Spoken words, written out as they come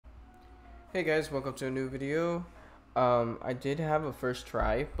Hey guys, welcome to a new video. I did have a first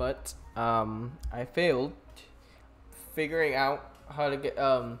try, but I failed figuring out how to get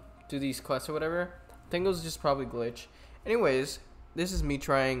do these quests or whatever. I think it was just probably glitch. Anyways, this is me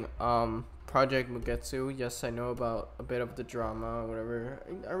trying Project Mugetsu. Yes, I know about a bit of the drama or whatever.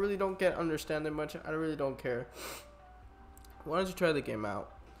 I really don't understand it much. I really don't care. Why don't you try the game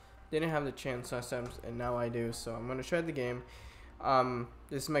out? Didn't have the chance last time, and now I do. So I'm gonna try the game.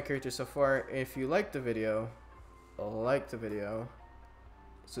 This is my character so far. If you like the video,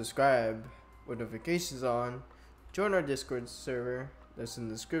 subscribe with notifications on, join our Discord server that's in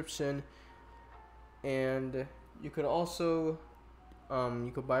the description, and you could also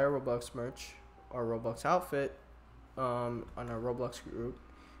you could buy our Roblox merch or Roblox outfit on our Roblox group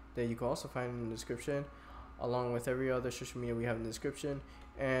that you can also find in the description, along with every other social media we have in the description.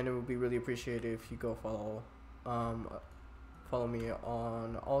 And it would be really appreciated if you go follow me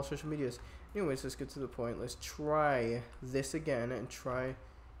on all social medias. Anyways, let's get to the point. Let's try this again and try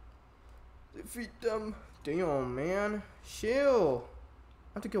defeat them. Damn, man, chill.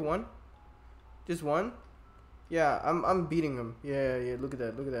 I have to kill one, just one. Yeah, I'm beating him. Yeah. Look at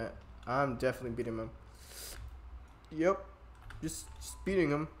that. I'm definitely beating him. Yep, just beating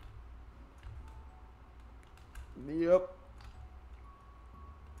him. Yep,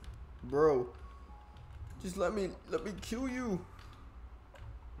 bro. Just let me kill you.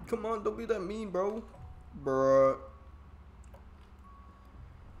 Come on, don't be that mean, bro. Bruh.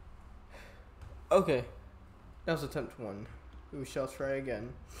 Okay. That was attempt one. We shall try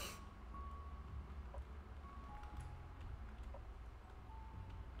again.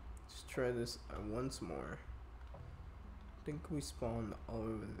 Let's try this once more. I think we spawned all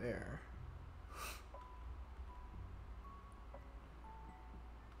over there.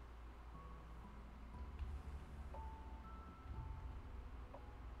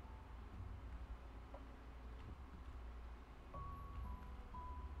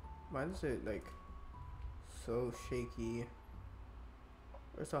 Why is it like so shaky?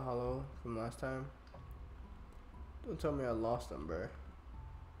 Where's the hollow from last time? Don't tell me I lost them, bruh.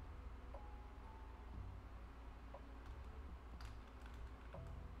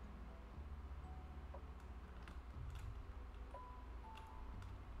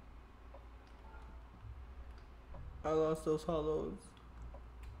 I lost those hollows.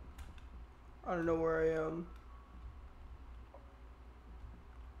 I don't know where I am.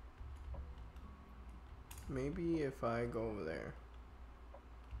 Maybe if I go over there.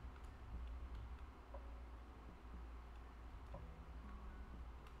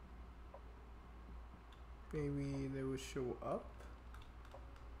 Maybe they would show up.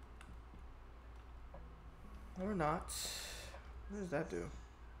 Or not. What does that do?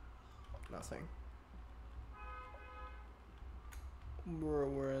 Nothing.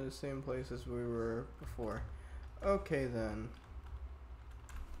 We're in the same place as we were before. Okay then.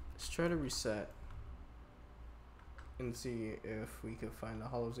 Let's try to reset and see if we can find the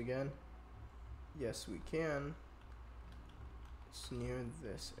hollows again. Yes, we can. It's near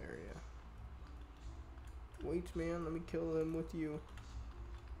this area. Wait, man, let me kill him with you.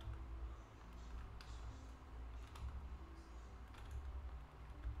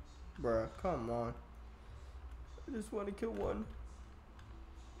 Bruh, come on. I just want to kill one.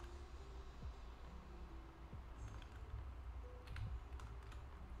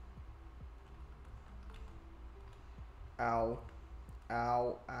 Ow.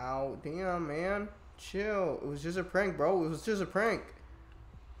 Ow. Damn, man. Chill. It was just a prank, bro. It was just a prank.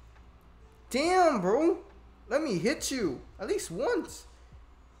 Damn, bro. Let me hit you. At least once.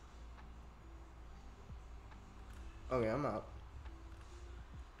 Okay, I'm out.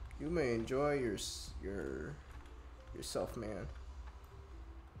 You may enjoy yourself, man.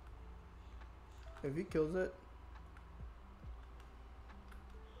 If he kills it.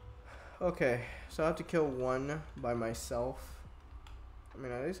 Okay, so I have to kill one by myself. I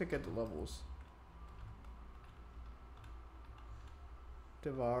mean, at least I get the levels.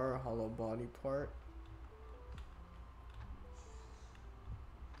 Devour a hollow body part.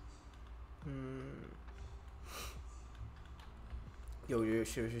 Yo,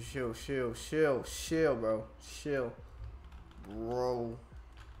 chill, bro. Chill. Bro.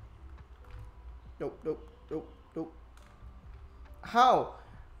 Nope. How?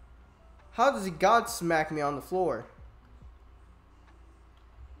 How does he God smack me on the floor?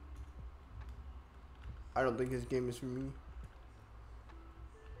 I don't think this game is for me.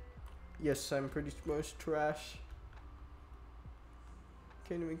 Yes, I'm pretty much trash.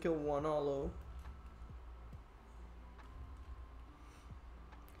 Can't even kill one hollow.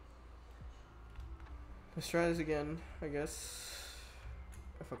 Let's try this again, I guess.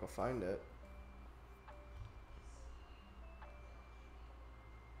 If I can find it.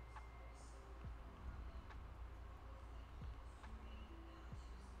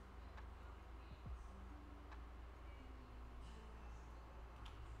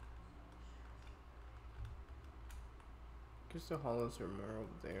 Guess the hollows are more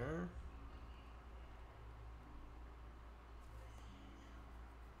over there.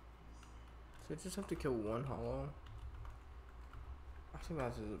 So I just have to kill one hollow. I think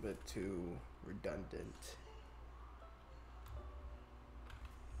that's a bit too redundant.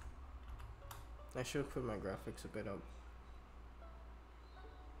 I should put my graphics a bit up.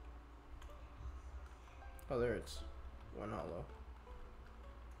 Oh, there it's one hollow.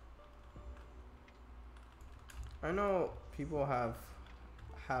 I know people have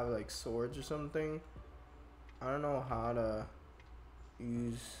like swords or something. I don't know how to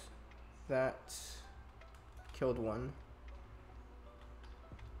use that. Killed one.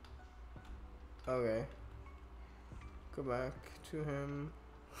 Okay. Go back to him.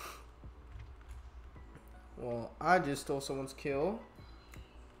 Well, I just stole someone's kill.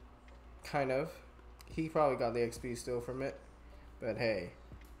 Kind of. He probably got the XP still from it. But hey,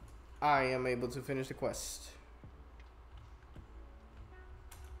 I am able to finish the quest.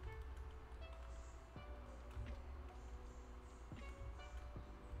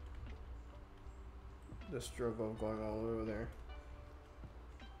 The struggle of going all over there.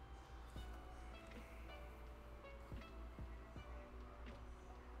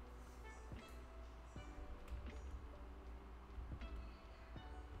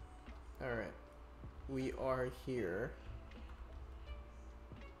 Alright. We are here.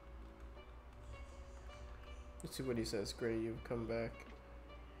 Let's see what he says. Great, you've come back.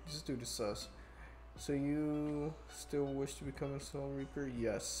 Just do the sus. So you still wish to become a Soul Reaper?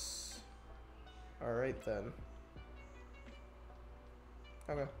 Yes. Alright then.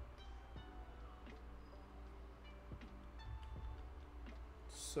 Okay.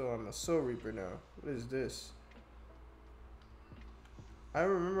 So I'm a Soul Reaper now. What is this? I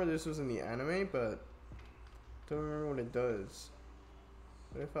remember this was in the anime, but don't remember what it does.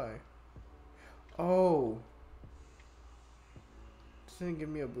 What if I... Oh! Doesn't it give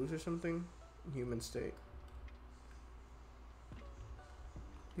me a boost or something? Human state.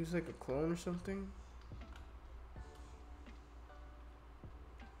 He was like a clone or something?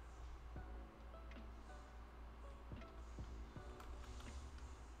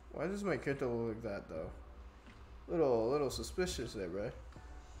 Why does my character look like that though? Little suspicious there, right?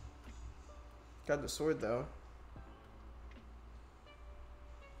 Got the sword though.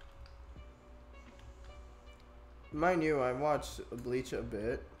 Mind you, I watched Bleach a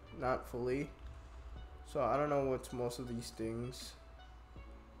bit, not fully. So I don't know what's most of these things.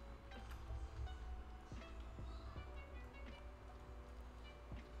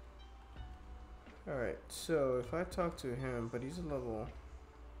 Alright, so if I talk to him, but he's a level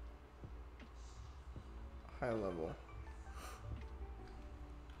high level.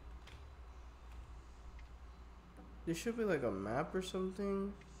 There should be like a map or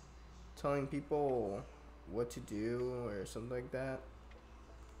something telling people what to do or something like that.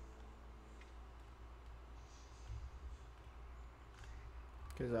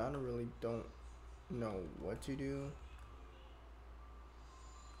 Because I don't know what to do.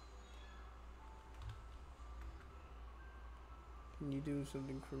 Can you do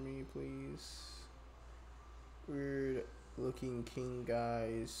something for me, please? Weird looking king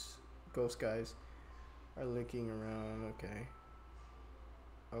guys, ghost guys are looking around. Okay.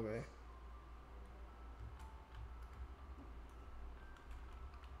 Okay.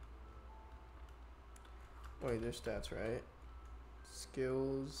 Wait, there's stats, right?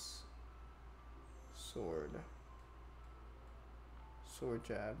 Skills, sword, sword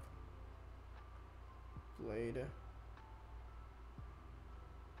jab, blade.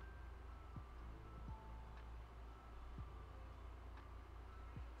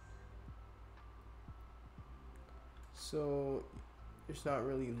 So it's not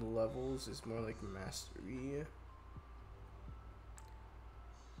really levels, it's more like mastery.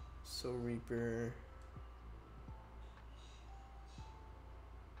 Soul Reaper.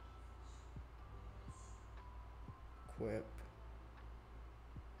 Equip.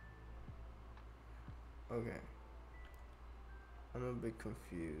 Okay. I'm a bit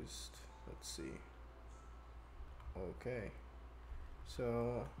confused. Let's see. Okay.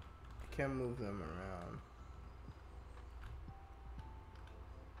 So I can't move them around.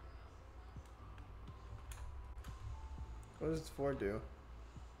 What does 4 do?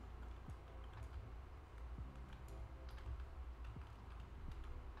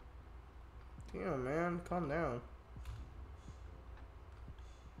 Damn, man, calm down.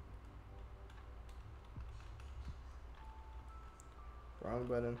 Wrong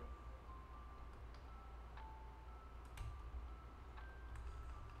button.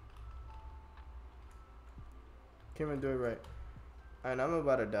 Can't even do it right. And I'm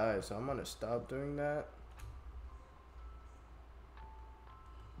about to die, so I'm gonna stop doing that.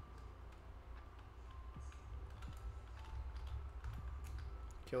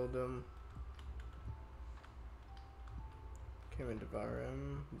 Killed him. Came and devour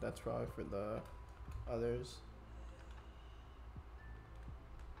him. That's probably for the others.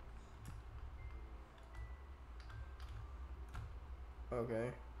 Okay.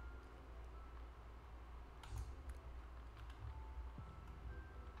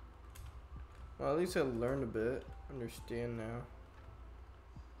 Well, at least I learned a bit. Understand now.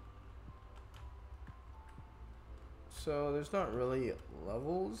 So there's not really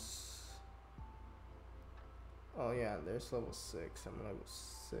levels. Oh yeah, there's level 6. I'm level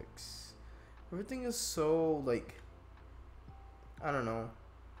 6. Everything is so like, I don't know.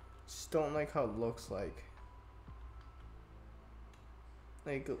 Just don't like how it looks like.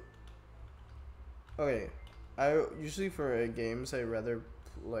 Like, okay, I usually for games I rather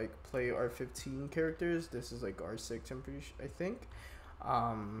like play R15 characters. This is like R6. I'm pretty sure. I think.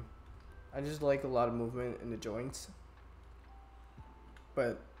 I just like a lot of movement in the joints.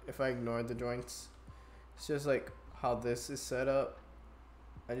 But if I ignore the joints, it's just like how this is set up.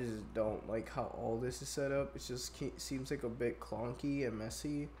 I just don't like how all this is set up. It just seems like a bit clunky and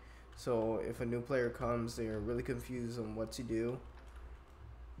messy. So if a new player comes, they're really confused on what to do.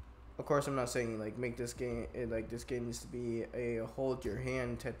 Of course, I'm not saying like make this game like this game needs to be a hold your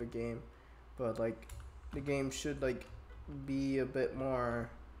hand type of game, but like the game should like be a bit more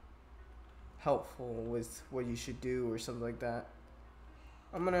helpful with what you should do or something like that.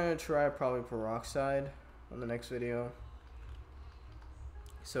 I'm gonna try probably peroxide on the next video,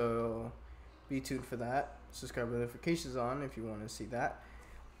 so be tuned for that. Subscribe with notifications on if you want to see that.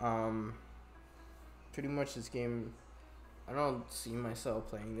 Pretty much this game, I don't see myself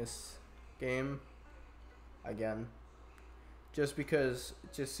playing this game again, just because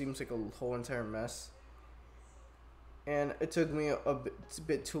it just seems like a whole entire mess, and it took me a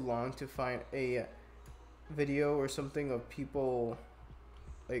bit too long to find a video or something of people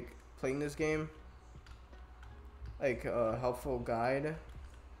like playing this game, like a helpful guide,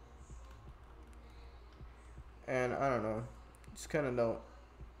 and I don't know, just kind of don't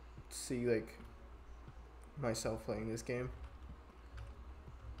see like myself playing this game.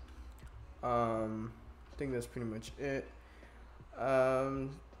 I think that's pretty much it.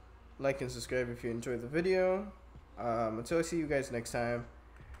 Like and subscribe if you enjoyed the video. Until I see you guys next time,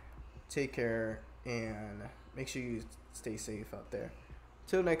 take care and make sure you stay safe out there.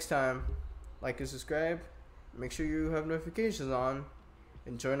 Till next time, like and subscribe. Make sure you have notifications on,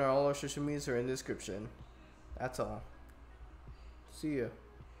 and join all our social medias are in the description. That's all. See ya.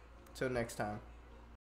 Till next time.